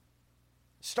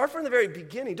 Start from the very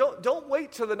beginning. Don't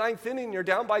wait till the 9th inning, you're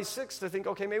down by 6 to think,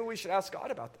 okay, maybe we should ask God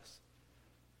about this.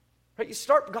 Right? You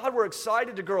start, God, we're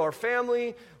excited to grow our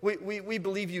family. We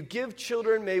believe you give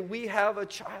children. May we have a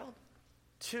child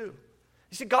too.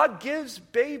 You see, God gives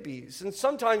babies, and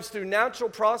sometimes through natural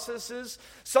processes,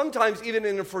 sometimes even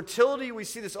in infertility. We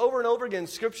see this over and over again in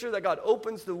Scripture that God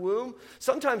opens the womb.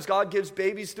 Sometimes God gives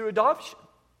babies through adoption.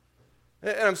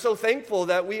 And I'm so thankful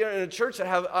that we are in a church that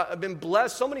have been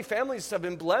blessed. So many families have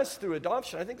been blessed through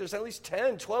adoption. I think there's at least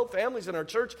 10, 12 families in our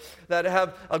church that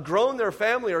have grown their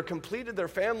family or completed their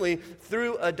family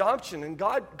through adoption. And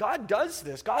God does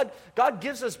this. God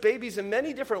gives us babies in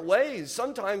many different ways.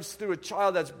 Sometimes through a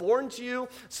child that's born to you.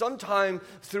 Sometimes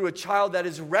through a child that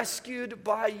is rescued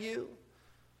by you.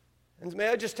 And may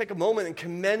I just take a moment and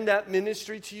commend that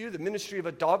ministry to you, the ministry of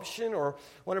adoption, or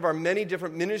one of our many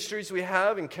different ministries we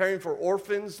have in caring for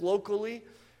orphans locally.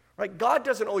 Right? God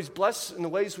doesn't always bless in the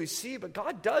ways we see, but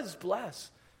God does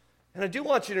bless. And I do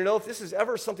want you to know, if this is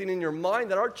ever something in your mind,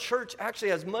 that our church actually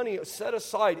has money set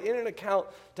aside in an account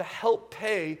to help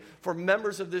pay for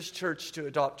members of this church to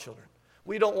adopt children.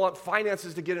 We don't want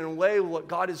finances to get in the way of what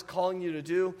God is calling you to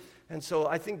do. And so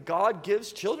I think God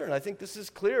gives children. I think this is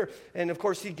clear. And of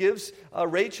course, he gives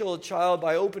Rachel a child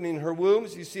by opening her womb.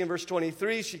 As you see in verse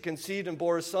 23, she conceived and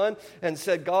bore a son and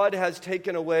said, God has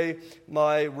taken away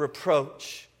my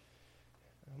reproach.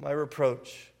 My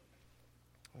reproach.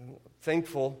 I'm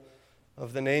thankful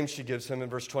of the name she gives him in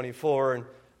verse 24.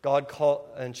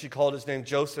 And she called his name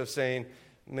Joseph, saying,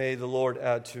 may the Lord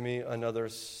add to me another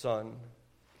son.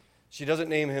 She doesn't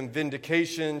name him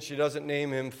Vindication. She doesn't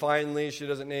name him Finally. She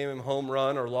doesn't name him Home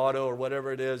Run or Lotto or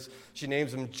whatever it is. She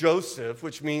names him Joseph,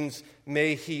 which means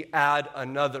may he add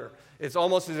another. It's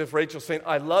almost as if Rachel's saying,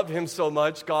 I love him so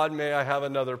much, God, may I have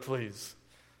another, please.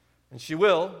 And she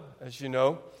will, as you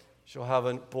know. She'll have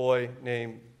a boy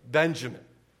named Benjamin,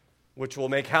 which will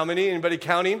make how many? Anybody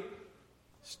counting?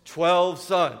 12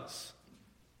 sons.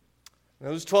 And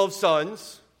those 12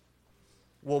 sons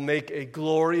will make a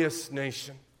glorious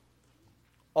nation.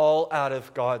 All out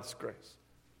of God's grace.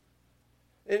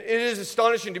 It is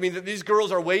astonishing to me that these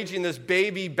girls are waging this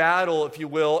baby battle, if you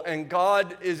will, and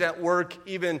God is at work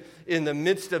even in the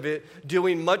midst of it,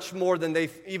 doing much more than they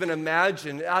even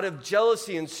imagined. Out of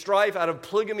jealousy and strife, out of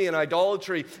polygamy and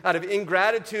idolatry, out of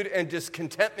ingratitude and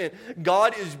discontentment,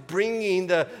 God is bringing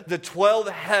the 12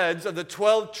 heads of the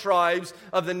 12 tribes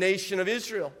of the nation of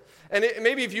Israel. And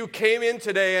maybe if you came in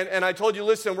today and I told you,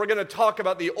 listen, we're going to talk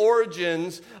about the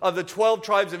origins of the 12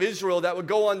 tribes of Israel that would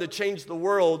go on to change the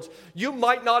world, you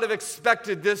might not have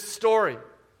expected this story.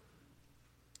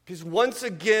 Because once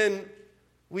again,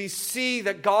 we see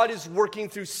that God is working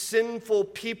through sinful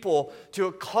people to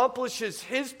accomplish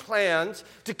his plans,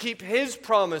 to keep his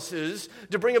promises,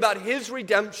 to bring about his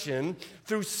redemption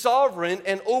through sovereign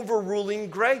and overruling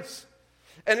grace.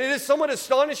 And it is somewhat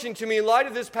astonishing to me in light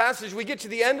of this passage. We get to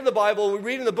the end of the Bible, we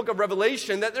read in the book of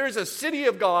Revelation that there is a city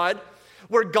of God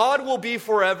where God will be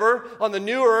forever on the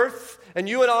new earth, and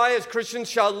you and I as Christians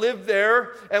shall live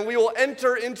there, and we will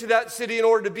enter into that city in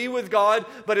order to be with God.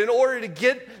 But in order to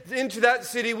get into that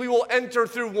city, we will enter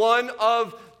through one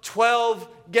of 12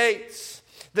 gates.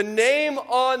 The name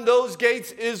on those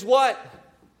gates is what?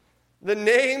 The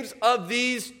names of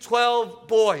these 12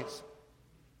 boys.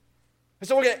 And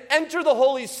so we're going to enter the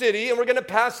holy city and we're going to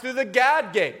pass through the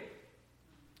Gad gate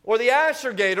or the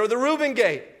Asher gate or the Reuben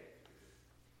gate.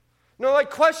 Now my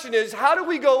question is, how do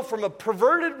we go from a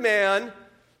perverted man,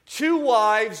 2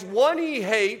 wives, 1 he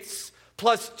hates,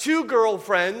 plus 2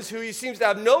 girlfriends who he seems to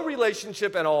have no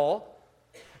relationship at all?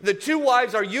 The 2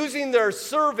 wives are using their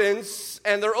servants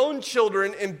and their own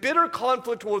children in bitter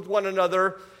conflict with one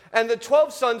another. And the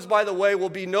 12 sons, by the way, will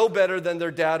be no better than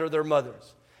their dad or their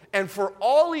mothers. And for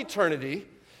all eternity,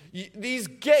 these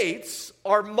gates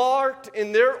are marked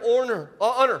in their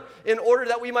honor in order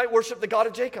that we might worship the God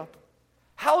of Jacob.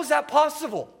 How is that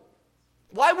possible?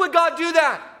 Why would God do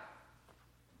that?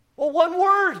 Well, one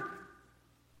word.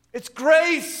 It's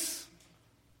grace.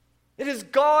 It is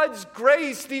God's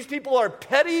grace. These people are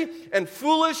petty and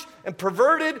foolish and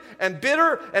perverted and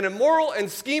bitter and immoral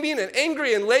and scheming and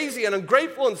angry and lazy and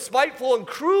ungrateful and spiteful and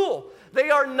cruel. They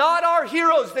are not our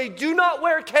heroes. They do not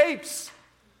wear capes.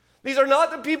 These are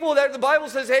not the people that the Bible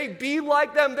says, hey, be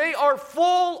like them. They are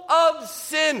full of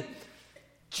sin,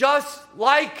 just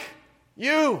like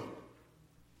you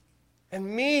and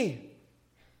me.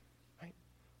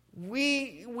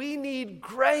 We need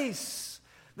grace.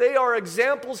 They are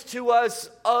examples to us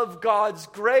of God's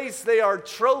grace. They are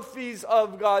trophies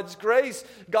of God's grace.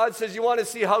 God says, you want to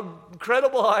see how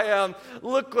incredible I am?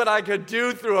 Look what I could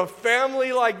do through a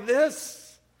family like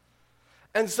this.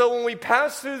 And so when we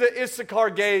pass through the Issachar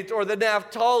gate or the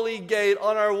Naphtali gate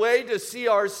on our way to see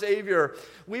our Savior,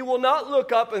 we will not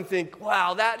look up and think,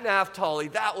 wow, that Naphtali,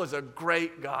 that was a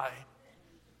great guy.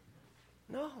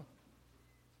 No.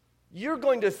 You're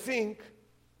going to think,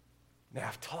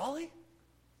 Naphtali?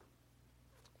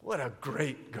 What a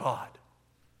great God.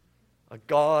 A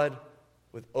God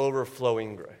with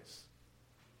overflowing grace.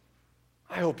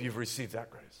 I hope you've received that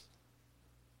grace.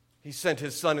 He sent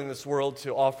his Son in this world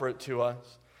to offer it to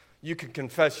us. You can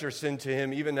confess your sin to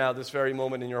him even now, this very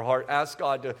moment in your heart. Ask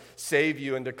God to save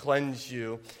you and to cleanse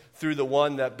you through the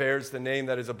one that bears the name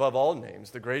that is above all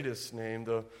names, the greatest name,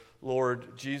 the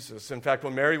Lord Jesus. In fact,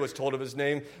 when Mary was told of his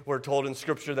name, we're told in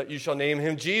Scripture that you shall name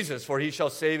him Jesus, for he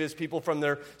shall save his people from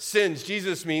their sins.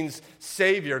 Jesus means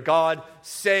Savior. God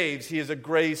saves. He is a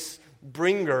grace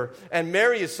bringer. And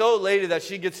Mary is so elated that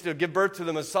she gets to give birth to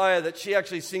the Messiah that she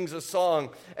actually sings a song.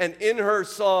 And in her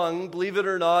song, believe it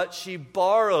or not, she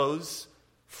borrows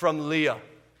from Leah.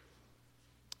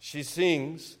 She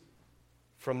sings,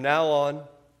 from now on,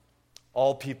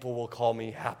 all people will call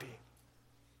me happy.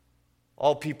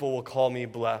 All people will call me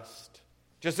blessed.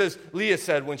 Just as Leah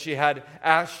said when she had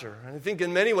Asher. And I think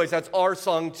in many ways that's our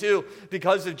song too.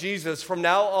 Because of Jesus, from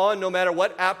now on, no matter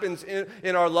what happens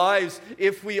in our lives,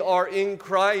 if we are in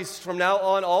Christ, from now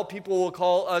on, all people will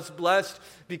call us blessed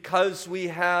because we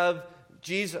have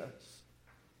Jesus.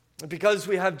 Because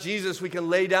we have Jesus, we can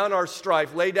lay down our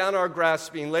strife, lay down our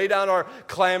grasping, lay down our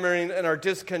clamoring and our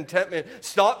discontentment.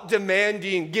 Stop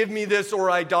demanding, give me this or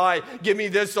I die. Give me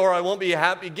this or I won't be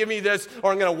happy. Give me this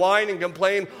or I'm going to whine and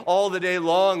complain all the day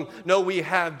long. No, we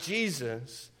have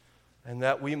Jesus. And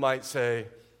that we might say,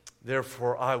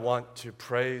 therefore I want to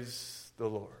praise the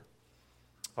Lord.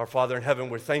 Our Father in heaven,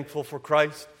 we're thankful for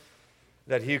Christ,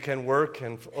 that he can work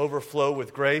and overflow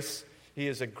with grace. He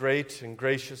is a great and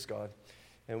gracious God.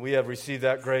 And we have received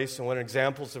that grace. And what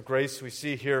examples of grace we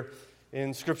see here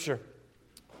in Scripture,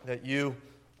 that you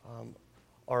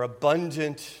are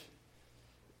abundant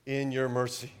in your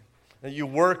mercy, that you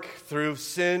work through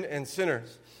sin and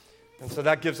sinners. And so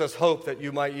that gives us hope that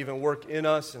you might even work in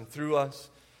us and through us,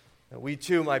 that we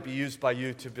too might be used by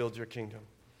you to build your kingdom.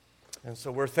 And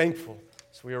so we're thankful.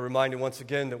 So we are reminded once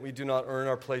again that we do not earn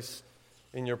our place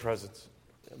in your presence,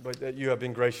 but that you have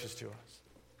been gracious to us.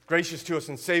 Gracious to us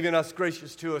in saving us,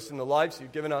 gracious to us in the lives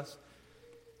you've given us.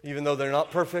 Even though they're not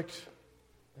perfect,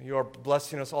 you are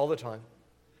blessing us all the time.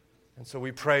 And so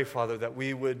we pray, Father, that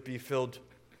we would be filled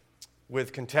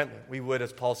with contentment. We would,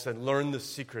 as Paul said, learn the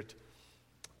secret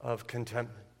of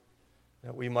contentment,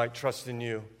 that we might trust in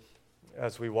you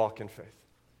as we walk in faith.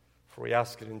 For we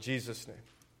ask it in Jesus' name.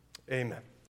 Amen.